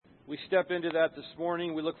we step into that this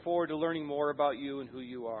morning. We look forward to learning more about you and who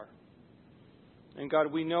you are. And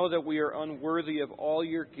God, we know that we are unworthy of all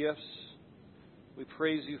your gifts. We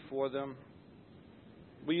praise you for them.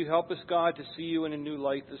 Will you help us, God, to see you in a new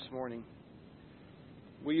light this morning?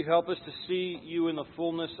 Will you help us to see you in the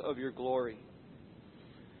fullness of your glory?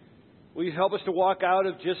 Will you help us to walk out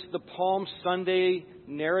of just the Palm Sunday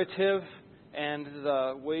narrative and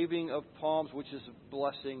the waving of palms, which is a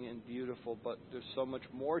blessing and beautiful, but there's so much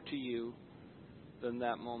more to you than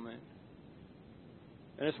that moment.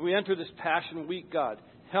 And as we enter this Passion Week, God,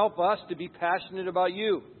 help us to be passionate about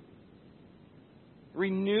you.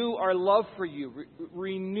 Renew our love for you.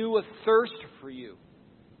 Renew a thirst for you.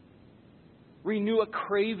 Renew a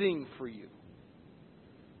craving for you.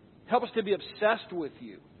 Help us to be obsessed with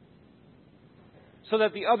you, so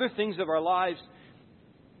that the other things of our lives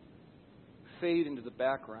fade into the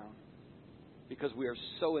background, because we are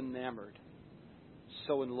so enamored,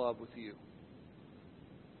 so in love with you.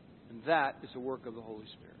 And that is the work of the Holy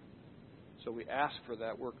Spirit. So we ask for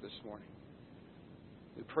that work this morning.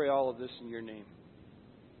 We pray all of this in your name.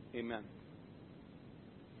 Amen.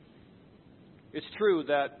 It's true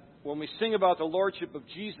that when we sing about the Lordship of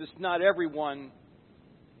Jesus, not everyone,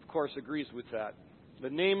 of course, agrees with that.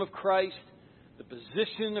 The name of Christ, the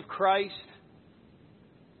position of Christ,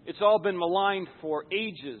 it's all been maligned for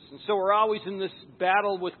ages. And so we're always in this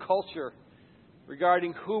battle with culture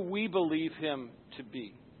regarding who we believe him to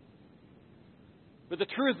be. But the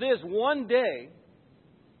truth is, one day,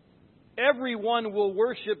 everyone will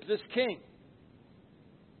worship this King.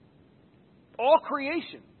 All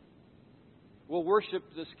creation will worship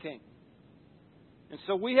this King. And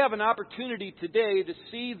so we have an opportunity today to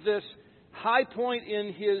see this high point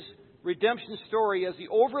in his redemption story as he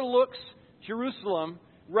overlooks Jerusalem,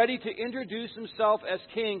 ready to introduce himself as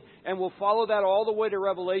King, and we'll follow that all the way to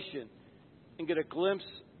Revelation and get a glimpse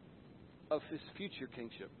of his future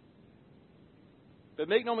kingship. But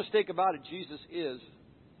make no mistake about it, Jesus is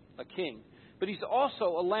a king. But he's also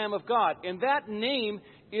a Lamb of God. And that name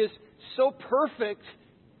is so perfect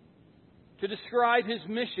to describe his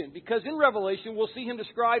mission. Because in Revelation, we'll see him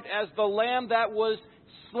described as the Lamb that was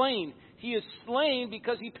slain. He is slain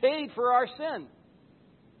because he paid for our sin.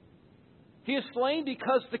 He is slain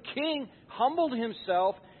because the King humbled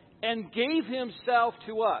himself and gave himself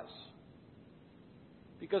to us.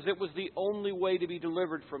 Because it was the only way to be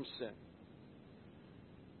delivered from sin.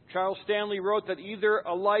 Charles Stanley wrote that either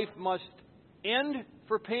a life must end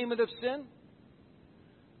for payment of sin,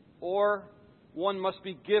 or one must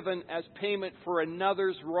be given as payment for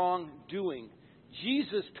another's wrongdoing.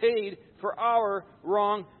 Jesus paid for our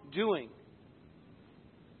wrongdoing.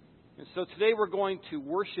 And so today we're going to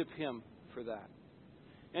worship him for that.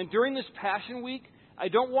 And during this Passion Week, I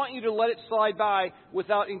don't want you to let it slide by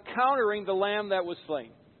without encountering the Lamb that was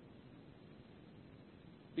slain.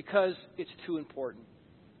 Because it's too important.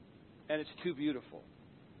 And it's too beautiful.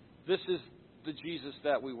 This is the Jesus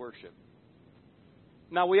that we worship.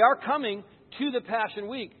 Now, we are coming to the Passion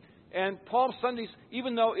Week. And Palm Sundays,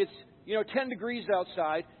 even though it's 10 degrees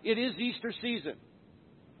outside, it is Easter season.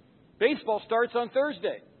 Baseball starts on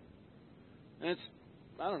Thursday. And it's,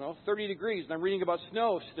 30 degrees. And I'm reading about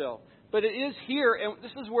snow still. But it is here, and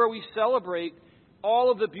this is where we celebrate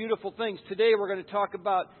all of the beautiful things. Today we're going to talk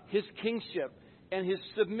about his kingship and his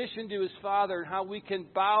submission to his Father and how we can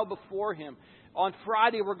bow before him. On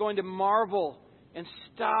Friday we're going to marvel and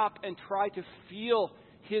stop and try to feel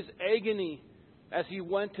his agony as he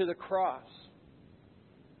went to the cross.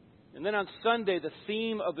 And then on Sunday, the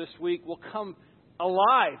theme of this week will come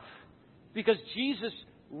alive because Jesus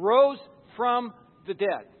rose from the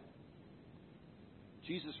dead.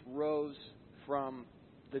 Jesus rose from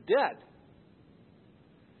the dead.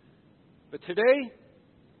 But today,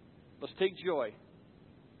 let's take joy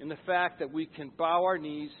in the fact that we can bow our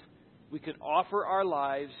knees, we can offer our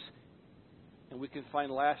lives, and we can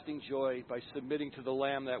find lasting joy by submitting to the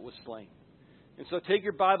Lamb that was slain. And so take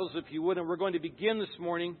your Bibles, if you would, and we're going to begin this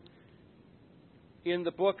morning in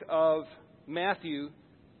the book of Matthew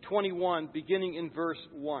 21, beginning in verse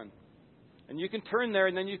 1. And you can turn there,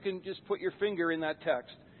 and then you can just put your finger in that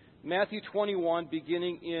text. Matthew 21,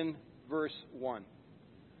 beginning in verse 1.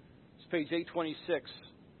 It's page 826,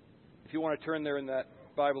 if you want to turn there in that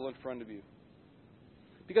Bible in front of you.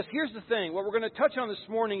 Because here's the thing. What we're going to touch on this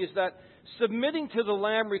morning is that submitting to the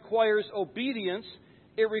Lamb requires obedience.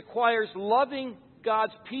 It requires loving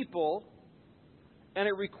God's people. And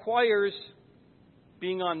it requires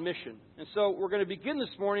being on mission. And so we're going to begin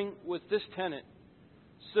this morning with this tenet.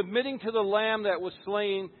 Submitting to the Lamb that was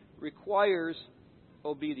slain requires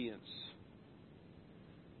obedience.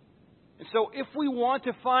 And so if we want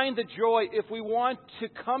to find the joy, if we want to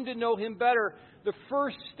come to know Him better, the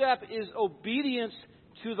first step is obedience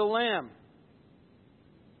to the Lamb.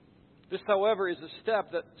 This, however, is a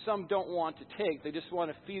step that some don't want to take. They just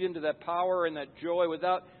want to feed into that power and that joy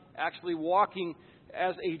without actually walking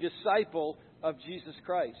as a disciple of Jesus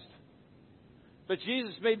Christ. But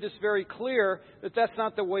Jesus made this very clear that that's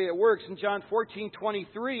not the way it works. In John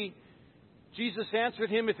 14:23, Jesus answered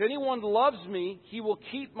him, "If anyone loves me, he will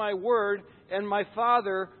keep my word, and my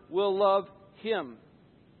Father will love him."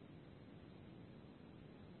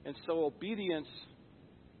 And so obedience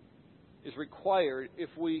is required if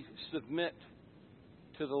we submit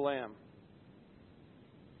to the Lamb.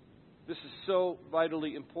 This is so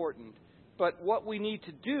vitally important. But what we need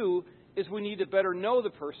to do is we need to better know the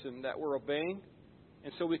person that we're obeying,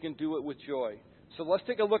 and so we can do it with joy. So let's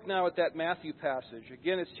take a look now at that Matthew passage.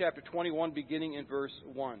 Again, it's chapter 21, beginning in verse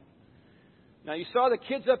 1. Now, you saw the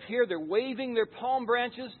kids up here. They're waving their palm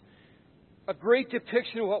branches. A great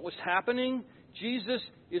depiction of what was happening. Jesus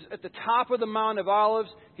is at the top of the Mount of Olives.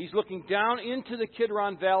 He's looking down into the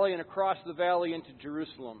Kidron Valley and across the valley into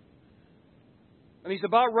Jerusalem. And he's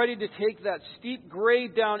about ready to take that steep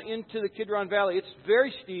grade down into the Kidron Valley. It's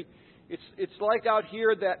very steep. It's like out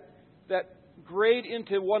here that grade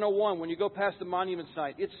into 101 when you go past the monument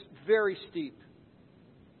site. It's very steep.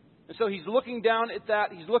 And so he's looking down at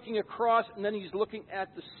that. He's looking across, and then he's looking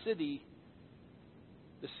at the city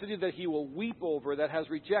that he will weep over, that has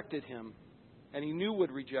rejected him, and he knew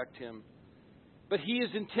would reject him. But he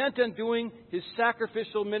is intent on doing his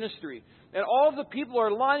sacrificial ministry. And all of the people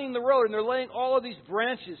are lining the road, and they're laying all of these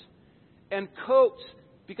branches and coats,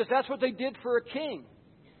 because that's what they did for a king.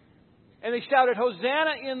 And they shouted,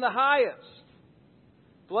 "Hosanna in the highest.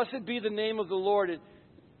 Blessed be the name of the Lord." And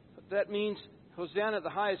that means, Hosanna at the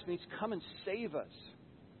highest means, come and save us.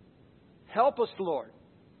 Help us, Lord.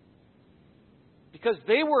 Because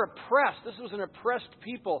they were oppressed. This was an oppressed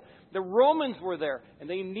people. The Romans were there, and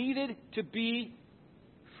they needed to be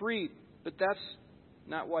freed. But that's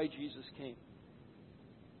not why Jesus came.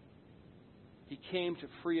 He came to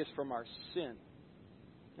free us from our sin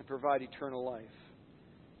and provide eternal life.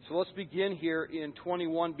 So let's begin here in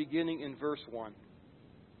 21, beginning in verse 1.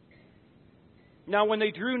 Now when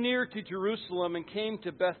they drew near to Jerusalem and came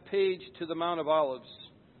to Bethpage to the Mount of Olives,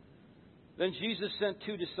 then Jesus sent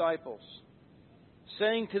 2 disciples,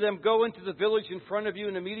 saying to them, "Go into the village in front of you,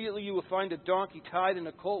 and immediately you will find a donkey tied and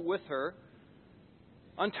a colt with her.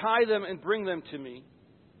 Untie them and bring them to me.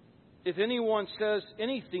 If anyone says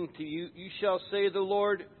anything to you, you shall say, 'The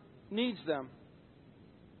Lord needs them,'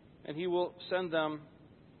 and He will send them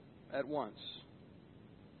at once."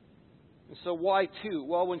 And so why 2?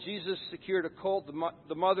 Well, when Jesus secured a colt,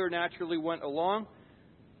 the mother naturally went along.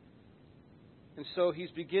 And so he's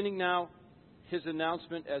beginning now his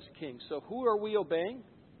announcement as king. So who are we obeying?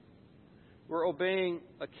 We're obeying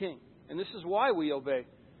a king. And this is why we obey.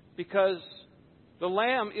 Because the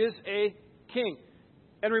Lamb is a king.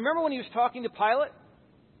 And remember when he was talking to Pilate?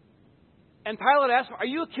 And Pilate asked him, "Are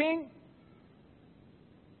you a king?"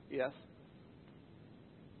 "Yes."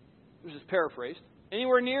 This is paraphrased.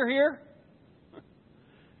 "Anywhere near here?"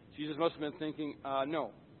 Jesus must have been thinking,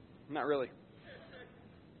 no, not really.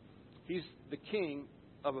 He's the king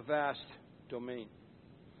of a vast domain.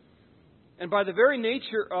 And by the very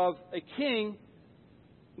nature of a king,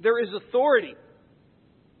 there is authority.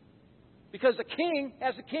 Because a king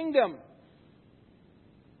has a kingdom.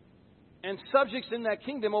 And subjects in that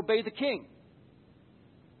kingdom obey the king.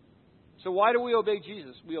 So why do we obey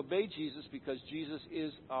Jesus? We obey Jesus because Jesus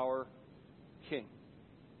is our king.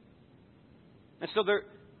 And so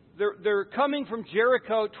they're coming from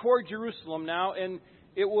Jericho toward Jerusalem now, and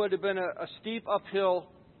it would have been a steep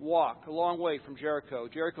uphill walk, a long way from Jericho.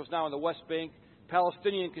 Jericho's now on the west bank,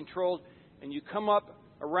 Palestinian controlled, and you come up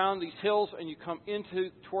around these hills and you come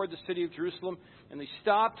toward the city of Jerusalem, and they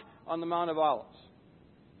stopped on the Mount of Olives.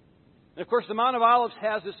 And of course, the Mount of Olives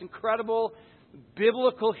has this incredible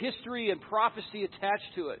biblical history and prophecy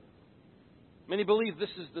attached to it. Many believe this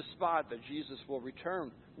is the spot that Jesus will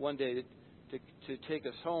return one day to take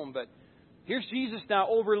us home. But here's Jesus now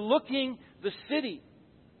overlooking the city.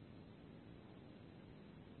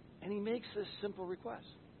 And he makes this simple request.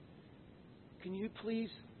 "Can you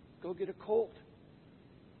please go get a colt?"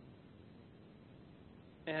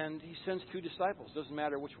 And he sends 2 disciples. Doesn't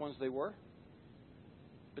matter which ones they were.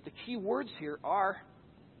 But the key words here are,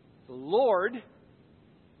 the Lord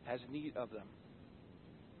has need of them.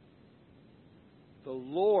 The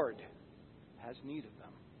Lord has need of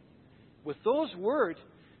them. With those words,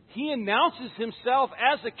 he announces himself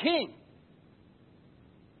as a king.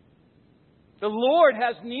 The Lord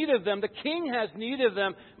has need of them. The King has need of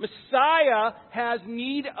them. Messiah has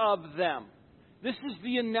need of them. This is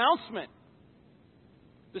the announcement.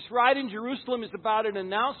 This ride in Jerusalem is about an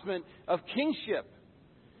announcement of kingship.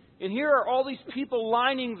 And here are all these people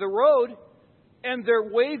lining the road, and they're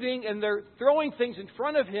waving and they're throwing things in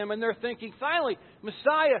front of Him, and they're thinking, finally,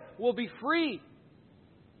 Messiah will be free.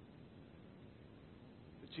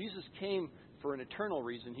 But Jesus came for an eternal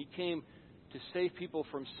reason. He came to save people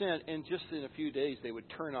from sin, and just in a few days they would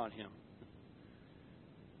turn on Him.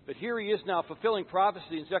 But here He is now fulfilling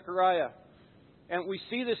prophecy in Zechariah. And we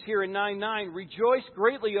see this here in 9:9. Rejoice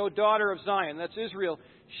greatly, O daughter of Zion. That's Israel.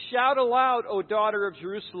 Shout aloud, O daughter of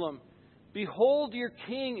Jerusalem. Behold, your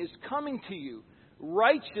king is coming to you.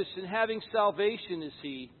 Righteous and having salvation is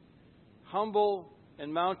He. Humble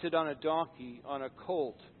and mounted on a donkey, on a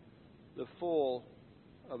colt, the foal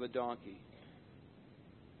of a donkey.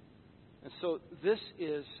 And so this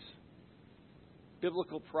is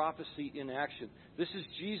biblical prophecy in action. This is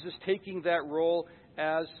Jesus taking that role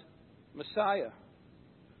as Messiah.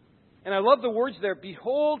 And I love the words there.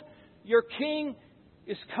 Behold, your King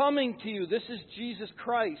is coming to you. This is Jesus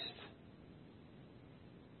Christ.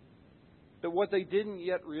 But what they didn't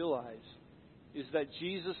yet realize is that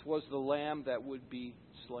Jesus was the Lamb that would be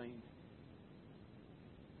slain.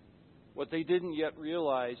 What they didn't yet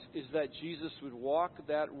realize is that Jesus would walk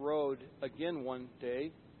that road again one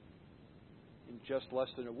day, in just less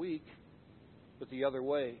than a week, but the other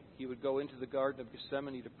way. He would go into the Garden of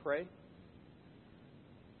Gethsemane to pray,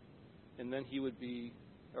 and then He would be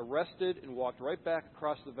arrested and walked right back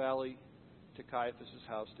across the valley to Caiaphas'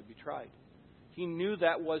 house to be tried. He knew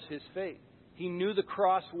that was His fate. He knew the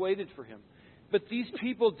cross waited for Him. But these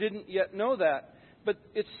people didn't yet know that. But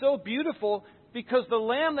it's so beautiful because the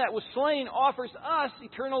Lamb that was slain offers us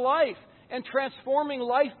eternal life and transforming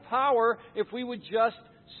life power if we would just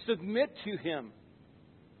submit to Him.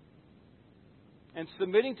 And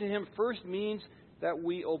submitting to Him first means that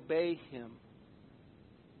we obey Him.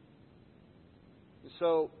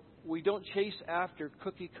 So we don't chase after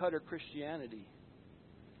cookie-cutter Christianity.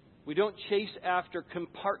 We don't chase after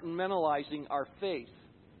compartmentalizing our faith.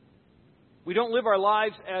 We don't live our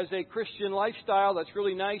lives as a Christian lifestyle that's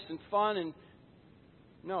really nice and fun. And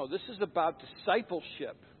no, this is about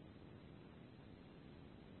discipleship.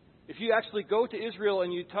 If you actually go to Israel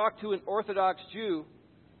and you talk to an Orthodox Jew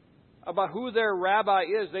about who their rabbi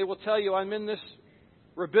is, they will tell you, I'm in this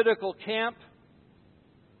rabbinical camp.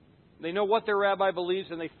 They know what their rabbi believes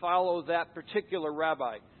and they follow that particular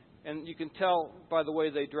rabbi. And you can tell by the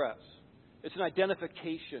way they dress. It's an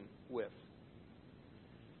identification with.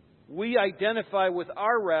 We identify with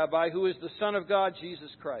our rabbi who is the Son of God, Jesus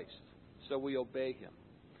Christ. So we obey Him.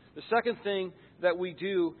 The second thing that we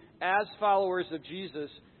do as followers of Jesus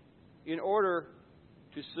in order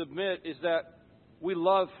to submit is that we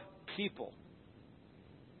love people.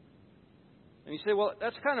 And you say, well,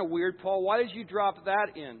 that's kind of weird, Paul. Why did you drop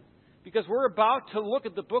that in? Because we're about to look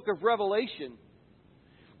at the book of Revelation.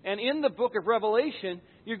 And in the book of Revelation,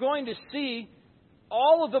 you're going to see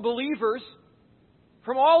all of the believers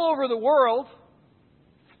from all over the world,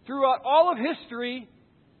 throughout all of history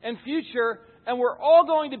and future, and we're all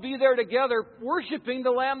going to be there together worshiping the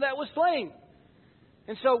Lamb that was slain.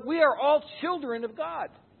 And so we are all children of God.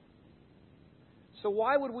 So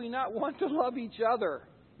why would we not want to love each other?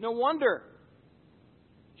 No wonder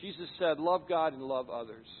Jesus said, love God and love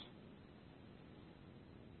others.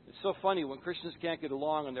 It's so funny when Christians can't get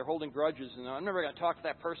along and they're holding grudges and I'm never going to talk to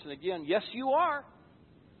that person again. Yes, you are.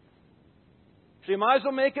 So you might as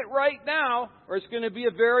well make it right now or it's going to be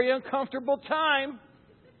a very uncomfortable time.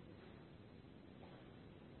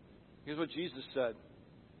 Here's what Jesus said.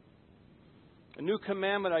 A new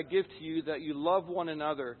commandment I give to you, that you love one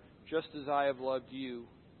another just as I have loved you.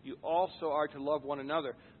 You also are to love one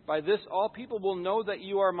another. By this all people will know that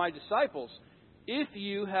you are my disciples, if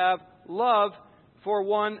you have love for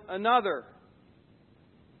one another.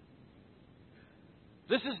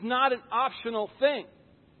 This is not an optional thing.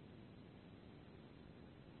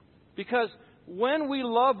 Because when we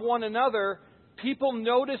love one another, people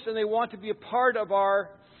notice and they want to be a part of our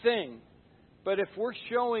thing. But if we're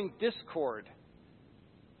showing discord,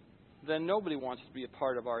 then nobody wants to be a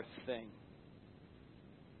part of our thing.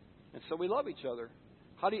 And so we love each other.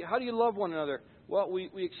 How do you love one another? Well, we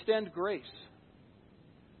extend grace.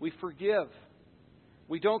 We forgive.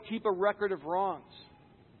 We don't keep a record of wrongs.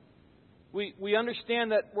 We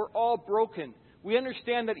understand that we're all broken. We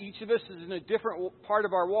understand that each of us is in a different part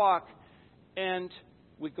of our walk, and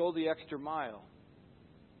we go the extra mile.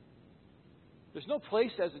 There's no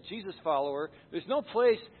place as a Jesus follower, there's no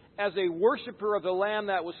place as a worshiper of the Lamb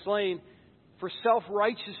that was slain for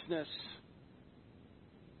self-righteousness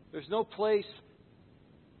There's no place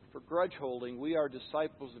for grudge holding. We are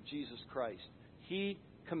disciples of Jesus Christ. He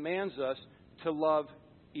commands us to love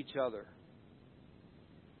each other.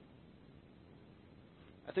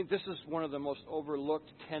 I think this is one of the most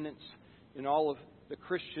overlooked tenets in all of the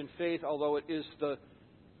Christian faith, although it is the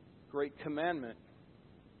great commandment.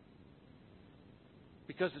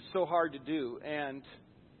 Because it's so hard to do, and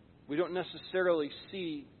we don't necessarily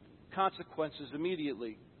see consequences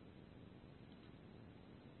immediately.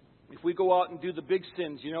 If we go out and do the big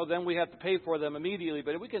sins, then we have to pay for them immediately.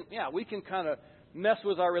 But we can kind of mess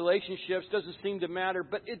with our relationships. Doesn't seem to matter,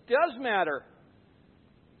 but it does matter.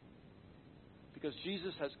 Because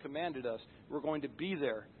Jesus has commanded us. We're going to be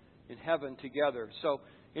there in heaven together. So,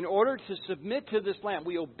 in order to submit to this Lamb,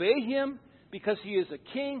 we obey Him because He is a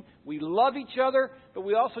King. We love each other, but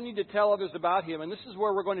we also need to tell others about Him. And this is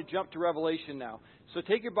where we're going to jump to Revelation now. So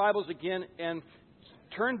take your Bibles again and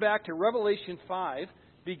turn back to Revelation 5,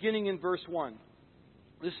 beginning in verse 1.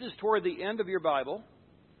 This is toward the end of your Bible,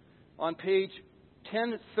 on page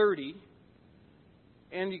 1030.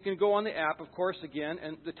 And you can go on the app, of course, again,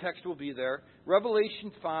 and the text will be there.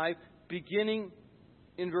 Revelation 5, beginning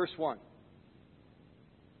in verse 1.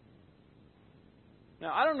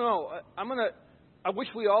 Now, I don't know. I wish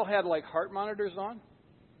we all had like heart monitors on,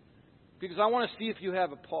 because I want to see if you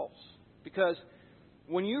have a pulse. Because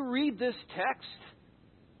when you read this text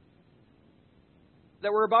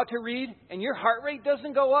that we're about to read, and your heart rate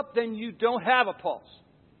doesn't go up, then you don't have a pulse.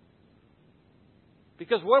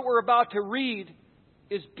 Because what we're about to read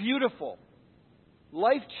is beautiful,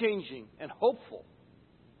 life-changing, and hopeful.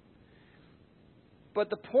 But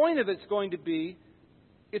the point of it's going to be,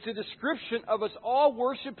 it's a description of us all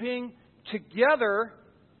worshiping together,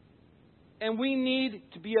 and we need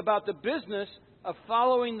to be about the business of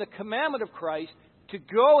following the commandment of Christ to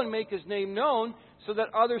go and make His name known so that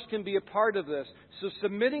others can be a part of this. So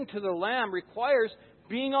submitting to the Lamb requires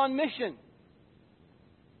being on mission.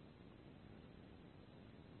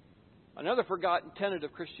 Another forgotten tenet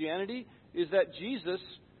of Christianity is that Jesus,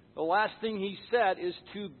 the last thing He said is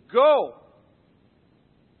to go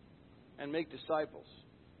and make disciples.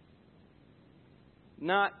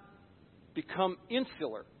 Not become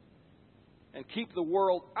insular and keep the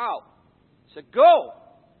world out. He said, go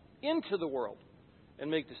into the world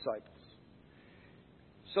and make disciples.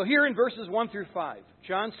 So here in verses 1 through 5,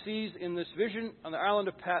 John sees in this vision on the island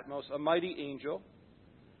of Patmos a mighty angel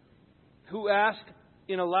who asked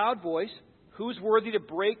in a loud voice, who's worthy to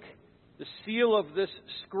break the seal of this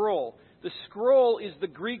scroll? The scroll is the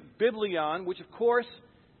Greek biblion, which of course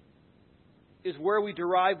is where we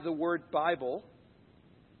derive the word Bible.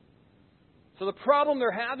 So the problem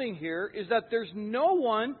they're having here is that there's no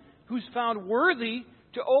one who's found worthy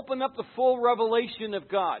to open up the full revelation of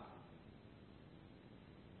God.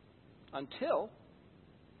 Until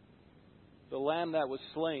the Lamb that was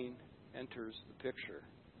slain enters the picture.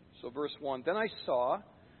 So verse 1, then I saw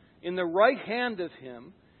in the right hand of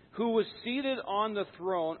Him who was seated on the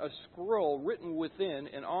throne a scroll written within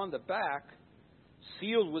and on the back,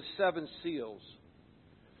 sealed with 7 seals.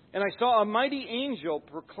 And I saw a mighty angel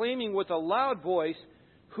proclaiming with a loud voice,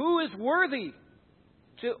 who is worthy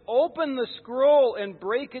to open the scroll and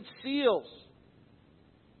break its seals?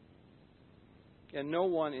 And no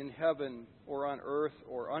one in heaven or on earth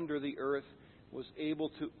or under the earth was able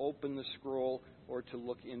to open the scroll or to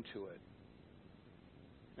look into it.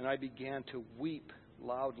 And I began to weep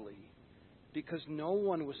loudly, because no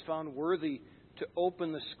one was found worthy to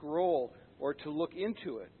open the scroll or to look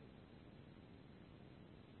into it.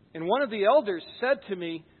 And one of the elders said to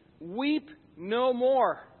me, weep no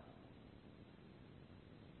more.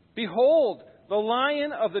 Behold, the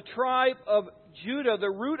Lion of the tribe of Judah, the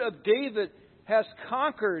root of David, has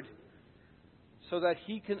conquered, so that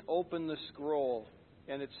He can open the scroll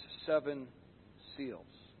and its 7 seals.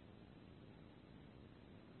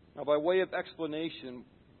 Now, by way of explanation,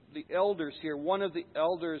 the elders here, one of the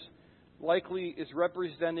elders likely is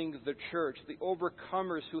representing the church, the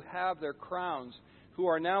overcomers who have their crowns, who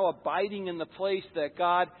are now abiding in the place that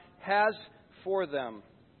God has for them.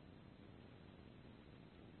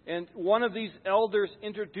 And one of these elders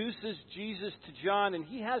introduces Jesus to John, and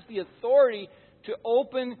he has the authority to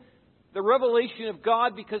open the revelation of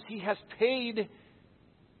God because He has paid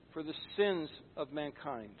for the sins of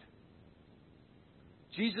mankind.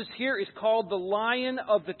 Jesus here is called the Lion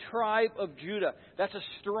of the tribe of Judah. That's a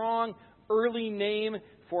strong early name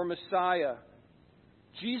for Messiah.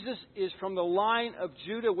 Jesus is from the line of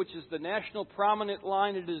Judah, which is the national prominent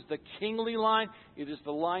line. It is the kingly line. It is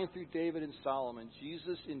the line through David and Solomon.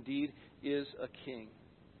 Jesus indeed is a king.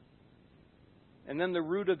 And then the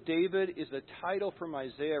root of David is a title from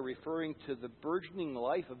Isaiah referring to the burgeoning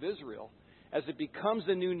life of Israel as it becomes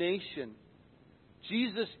a new nation.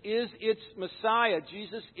 Jesus is its Messiah.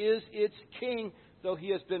 Jesus is its King, though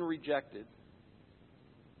He has been rejected.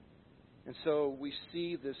 And so we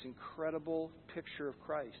see this incredible picture of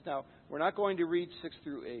Christ. Now, we're not going to read 6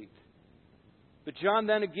 through 8. But John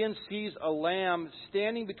then again sees a lamb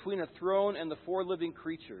standing between a throne and the four living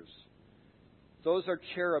creatures. Those are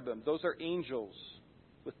cherubim. Those are angels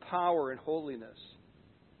with power and holiness.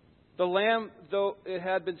 The lamb, though it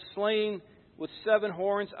had been slain with 7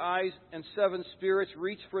 horns, eyes, and 7 spirits,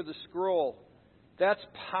 reached for the scroll. That's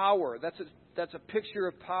power. That's a picture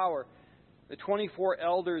of power. The 24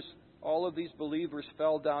 elders, all of these believers,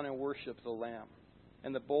 fell down and worshiped the Lamb.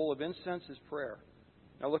 And the bowl of incense is prayer.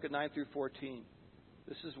 Now look at 9 through 14.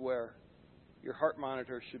 This is where your heart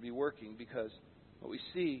monitor should be working, because what we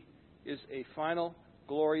see is a final,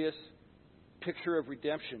 glorious picture of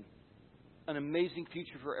redemption. An amazing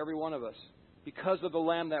future for every one of us because of the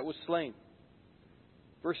Lamb that was slain.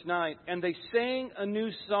 Verse 9, and they sang a new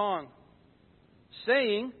song,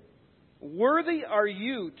 saying, worthy are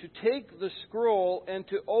you to take the scroll and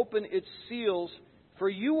to open its seals, for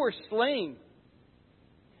you were slain.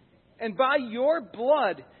 And by your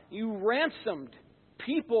blood you ransomed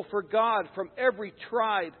people for God from every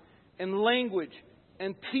tribe and language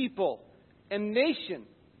and people and nation.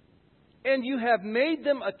 And you have made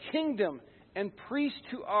them a kingdom and priests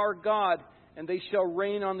to our God, and they shall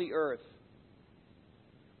reign on the earth.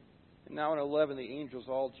 And now in 11, the angels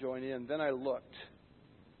all join in. Then I looked,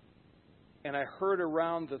 and I heard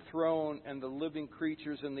around the throne and the living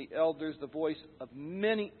creatures and the elders the voice of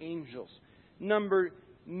many angels, numbered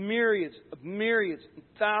myriads, and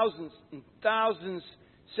thousands,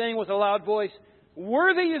 saying with a loud voice,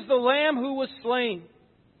 worthy is the Lamb who was slain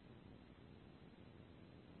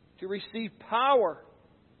to receive power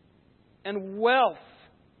and wealth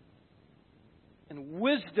and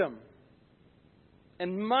wisdom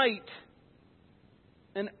and might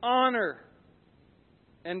and honor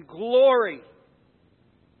and glory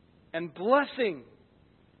and blessing.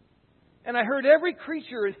 And I heard every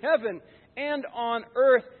creature in heaven and on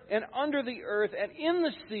earth and under the earth and in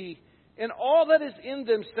the sea and all that is in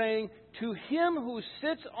them, saying, to Him who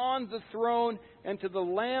sits on the throne and to the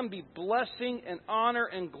Lamb be blessing and honor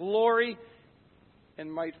and glory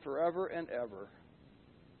and might forever and ever.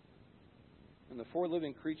 And the 4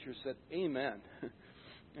 living creatures said, amen.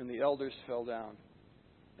 And the elders fell down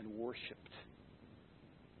and worshipped.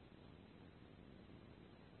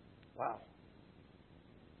 Wow.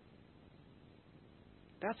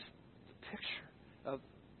 That's the picture of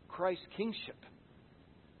Christ's kingship.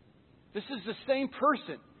 This is the same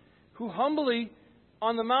person who humbly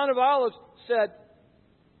on the Mount of Olives said,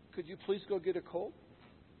 could you please go get a colt?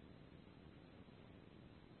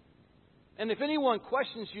 And if anyone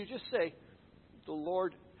questions you, just say, the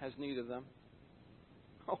Lord has need of them.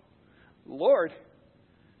 Oh, Lord.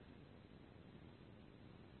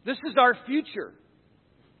 This is our future.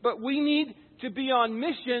 But we need to be on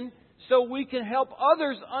mission so we can help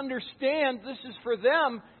others understand this is for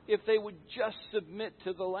them if they would just submit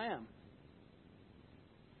to the Lamb.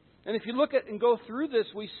 And if you look at and go through this,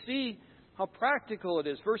 we see how practical it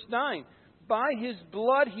is. Verse 9, by His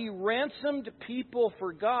blood He ransomed people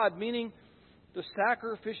for God, meaning the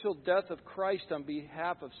sacrificial death of Christ on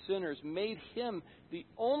behalf of sinners made Him the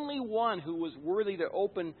only one who was worthy to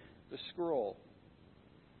open the scroll.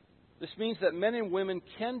 This means that men and women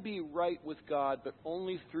can be right with God, but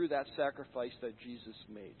only through that sacrifice that Jesus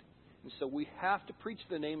made. And so we have to preach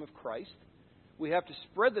the name of Christ. We have to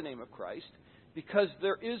spread the name of Christ, because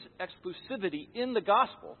there is exclusivity in the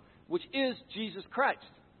gospel, which is Jesus Christ.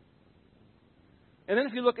 And then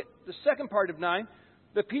if you look at the second part of 9,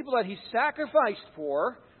 the people that He sacrificed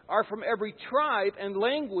for are from every tribe and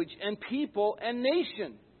language and people and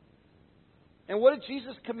nation. And what did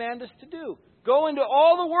Jesus command us to do? Go into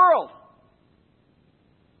all the world.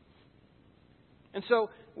 And so,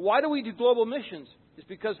 why do we do global missions? It's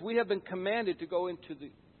because we have been commanded to go into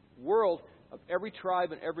the world of every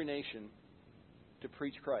tribe and every nation to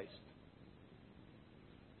preach Christ.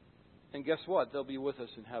 And guess what? They'll be with us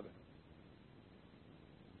in heaven.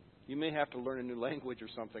 You may have to learn a new language or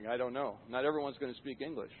something. I don't know. Not everyone's going to speak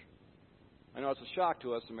English. I know it's a shock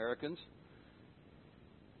to us Americans.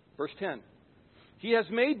 Verse 10. He has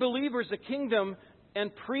made believers a kingdom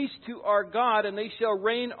and priests to our God, and they shall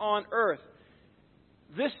reign on earth.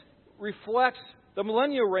 This reflects the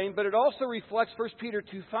millennial reign, but it also reflects 1 Peter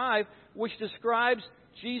 2:5, which describes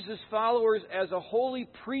Jesus' followers as a holy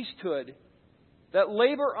priesthood that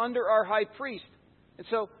labor under our high priest. And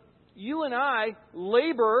so you and I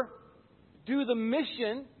labor do the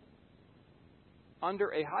mission under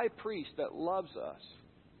a high priest that loves us,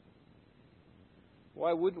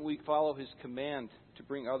 why wouldn't we follow His command to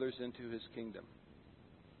bring others into His kingdom?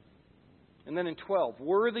 And then in 12,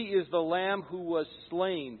 worthy is the Lamb who was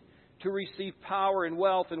slain to receive power and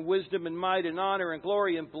wealth and wisdom and might and honor and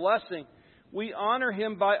glory and blessing. We honor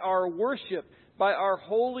Him by our worship, by our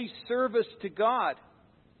holy service to God.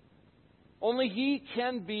 Only He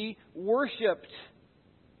can be worshipped.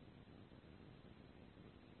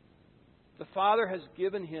 The Father has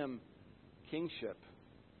given Him kingship.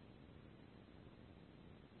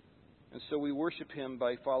 And so we worship Him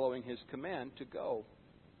by following His command to go.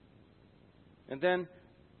 And then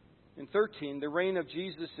in 13, the reign of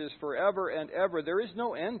Jesus is forever and ever. There is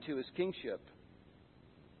no end to His kingship.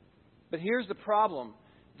 But here's the problem.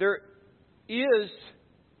 There is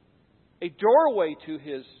a doorway to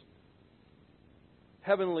His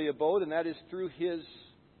heavenly abode, and that is through His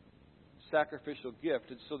sacrificial gift.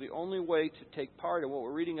 And so the only way to take part in what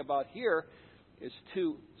we're reading about here is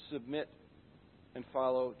to submit and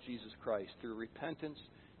follow Jesus Christ through repentance,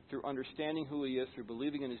 through understanding who He is, through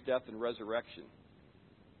believing in His death and resurrection.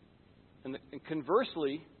 And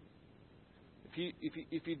conversely,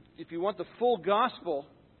 if you want the full gospel,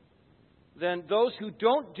 then those who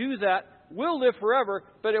don't do that will live forever,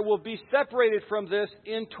 but it will be separated from this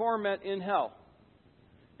in torment in hell.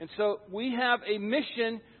 And so we have a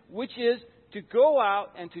mission, which is to go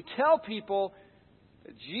out and to tell people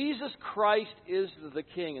that Jesus Christ is the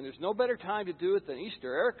King. And there's no better time to do it than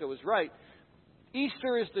Easter. Erica was right.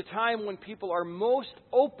 Easter is the time when people are most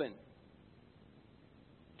open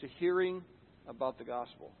to hearing about the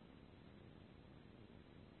gospel.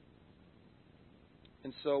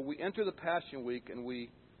 And so we enter the Passion Week and we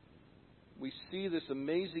see this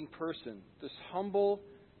amazing person, this humble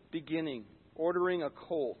beginning, ordering a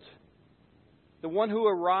colt. The one who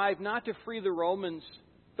arrived not to free the Romans,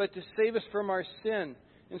 but to save us from our sin.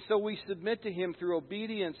 And so we submit to Him through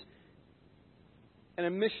obedience and a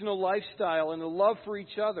missional lifestyle and a love for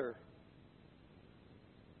each other.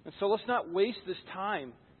 And so let's not waste this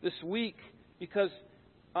time, this week, because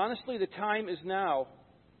honestly the time is now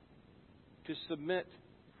to submit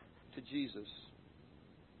to Jesus.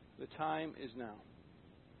 The time is now.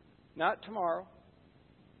 Not tomorrow.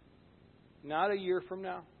 Not a year from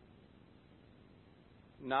now.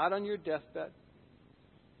 Not on your deathbed.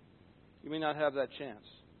 You may not have that chance.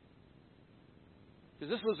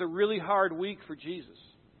 Because this was a really hard week for Jesus.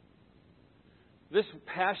 This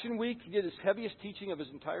Passion Week, He did His heaviest teaching of His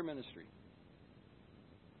entire ministry.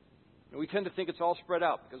 And we tend to think it's all spread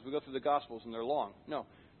out because we go through the Gospels and they're long. No,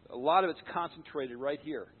 a lot of it's concentrated right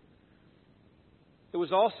here. It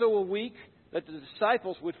was also a week that the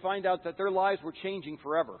disciples would find out that their lives were changing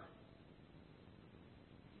forever.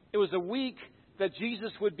 It was a week that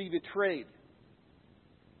Jesus would be betrayed.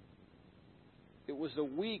 It was a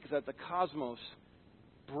week that the cosmos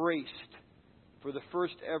braced for the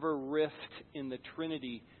first ever rift in the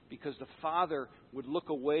Trinity because the Father would look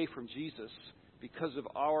away from Jesus because of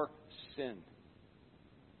our sin.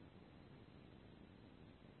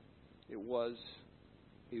 It was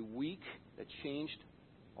a week that changed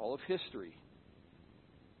all of history.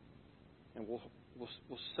 And we'll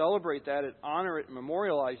celebrate that and honor it and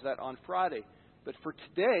memorialize that on Friday. But for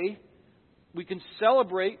today, we can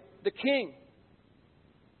celebrate the King.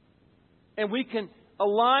 And we can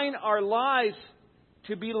align our lives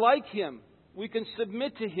to be like Him. We can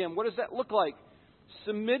submit to Him. What does that look like?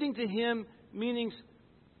 Submitting to Him means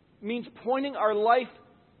pointing our life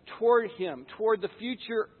toward Him, toward the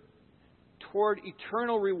future, toward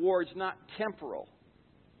eternal rewards, not temporal.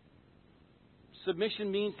 Submission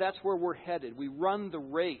means that's where we're headed. We run the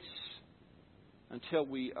race until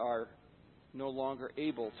we are no longer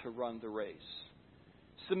able to run the race.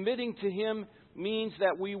 Submitting to Him means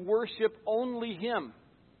that we worship only Him.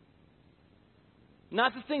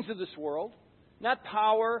 Not the things of this world, not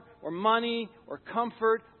power or money or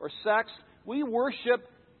comfort or sex. We worship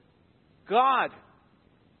God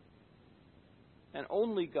and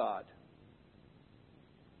only God.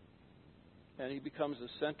 And He becomes the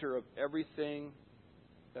center of everything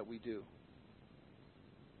that we do.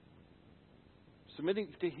 Submitting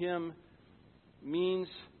to Him means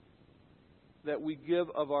that we give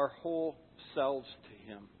of our whole selves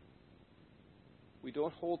to Him. We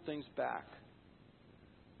don't hold things back.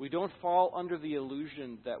 We don't fall under the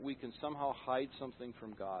illusion that we can somehow hide something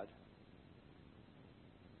from God.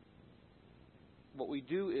 What we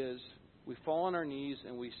do is we fall on our knees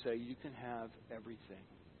and we say, you can have everything.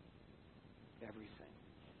 Everything.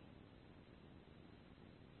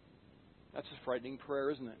 That's a frightening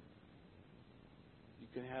prayer, isn't it? You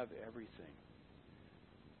can have everything.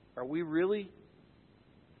 Are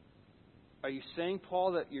you saying,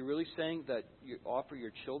 Paul, that you're really saying that you offer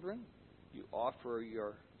your children, you offer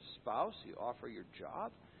your spouse, you offer your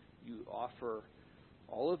job, you offer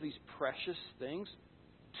all of these precious things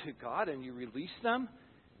to God and you release them?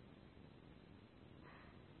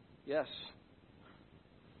 Yes.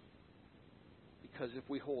 Because if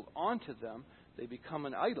we hold on to them, they become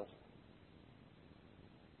an idol.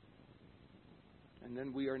 And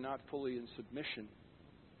then we are not fully in submission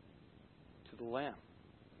to the Lamb.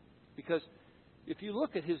 Because if you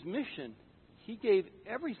look at His mission, He gave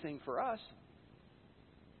everything for us.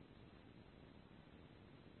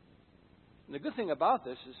 And the good thing about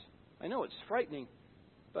this is, I know it's frightening,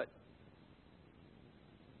 but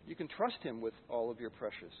you can trust Him with all of your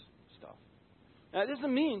precious stuff. Now, it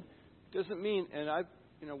doesn't mean,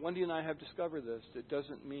 and Wendy and I have discovered this, it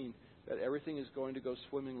doesn't mean that everything is going to go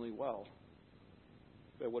swimmingly well.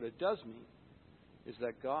 But what it does mean is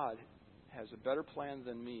that God has a better plan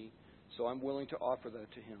than me, so I'm willing to offer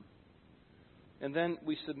that to Him. And then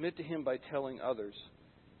we submit to Him by telling others.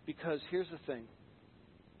 Because here's the thing.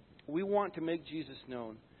 We want to make Jesus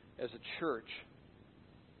known as a church.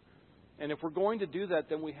 And if we're going to do that,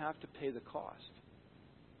 then we have to pay the cost.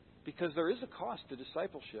 Because there is a cost to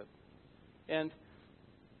discipleship. And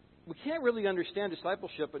we can't really understand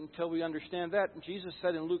discipleship until we understand that. And Jesus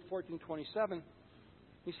said in Luke 14:27,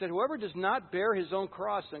 He said, whoever does not bear his own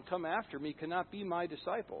cross and come after me cannot be my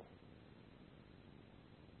disciple.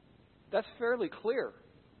 That's fairly clear.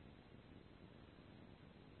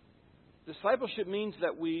 Discipleship means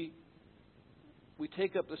that we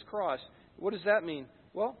take up this cross. What does that mean?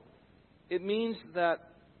 Well, it means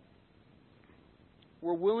that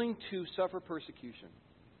we're willing to suffer persecution.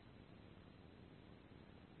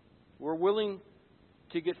 We're willing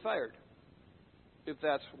to get fired if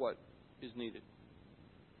that's what is needed.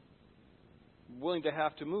 Willing to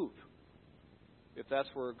have to move if that's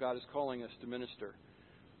where God is calling us to minister.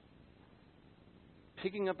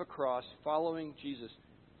 Picking up a cross, following Jesus.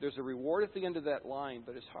 There's a reward at the end of that line,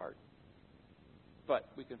 but it's hard. But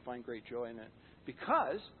we can find great joy in it.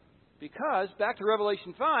 Because, back to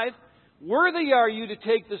Revelation 5, worthy are you to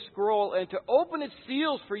take the scroll and to open its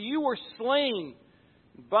seals, for you were slain.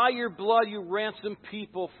 By your blood you ransomed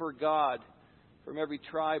people for God from every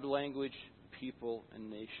tribe, language, people, and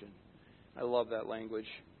nation. I love that language.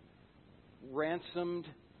 Ransomed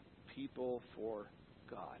people for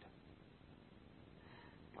God.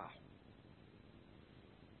 Wow.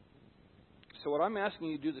 So what I'm asking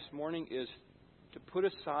you to do this morning is to put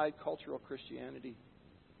aside cultural Christianity.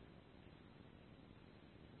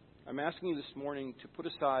 I'm asking you this morning to put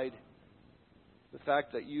aside the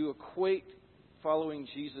fact that you equate following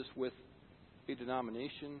Jesus with a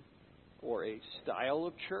denomination or a style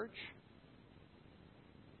of church.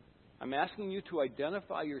 I'm asking you to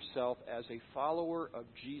identify yourself as a follower of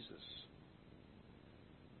Jesus.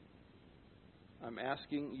 I'm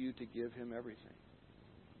asking you to give Him everything.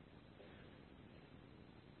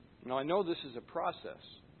 Now, I know this is a process,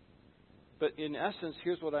 but in essence,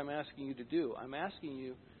 here's what I'm asking you to do. I'm asking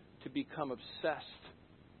you to become obsessed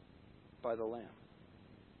by the Lamb.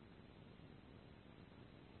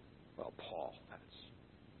 Well, Paul, that's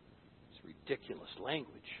ridiculous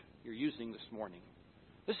language you're using this morning.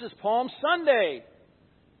 This is Palm Sunday.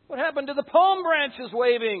 What happened to the palm branches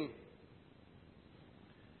waving?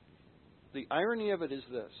 The irony of it is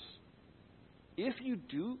this. If you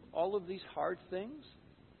do all of these hard things,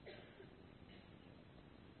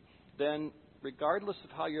 then regardless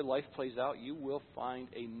of how your life plays out, you will find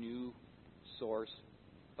a new source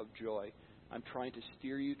of joy. I'm trying to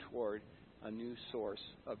steer you toward a new source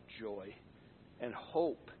of joy and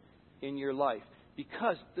hope in your life.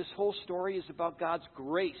 Because this whole story is about God's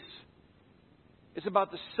grace. It's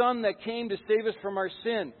about the Son that came to save us from our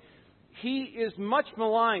sin. He is much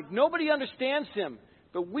maligned. Nobody understands Him,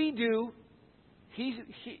 but we do.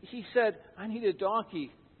 He said, I need a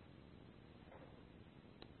donkey.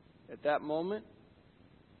 At that moment,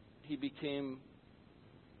 He became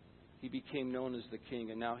known as the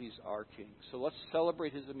King, and now He's our King. So let's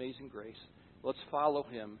celebrate His amazing grace. Let's follow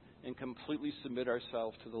Him and completely submit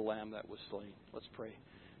ourselves to the Lamb that was slain. Let's pray.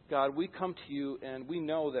 God, we come to You, and we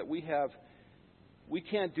know that we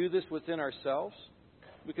can't do this within ourselves.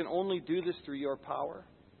 We can only do this through Your power.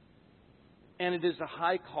 And it is a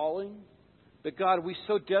high calling. But God, we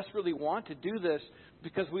so desperately want to do this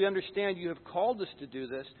because we understand You have called us to do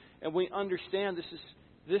this, and we understand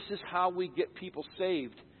this is how we get people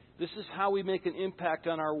saved. This is how we make an impact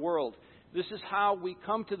on our world. This is how we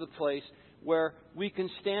come to the place where we can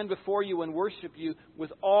stand before You and worship You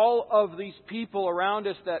with all of these people around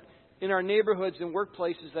us that in our neighborhoods and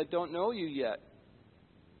workplaces that don't know You yet.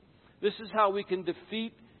 This is how we can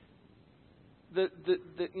defeat the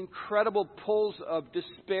incredible pulls of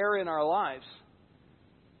despair in our lives.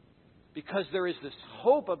 Because there is this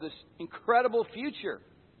hope of this incredible future.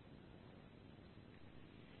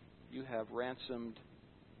 You have ransomed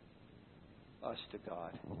us to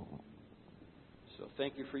God. So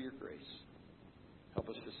thank you for your grace. Help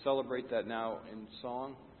us to celebrate that now in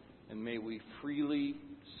song, and may we freely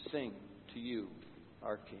sing to you,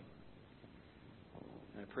 our King.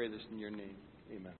 And I pray this in your name. Amen.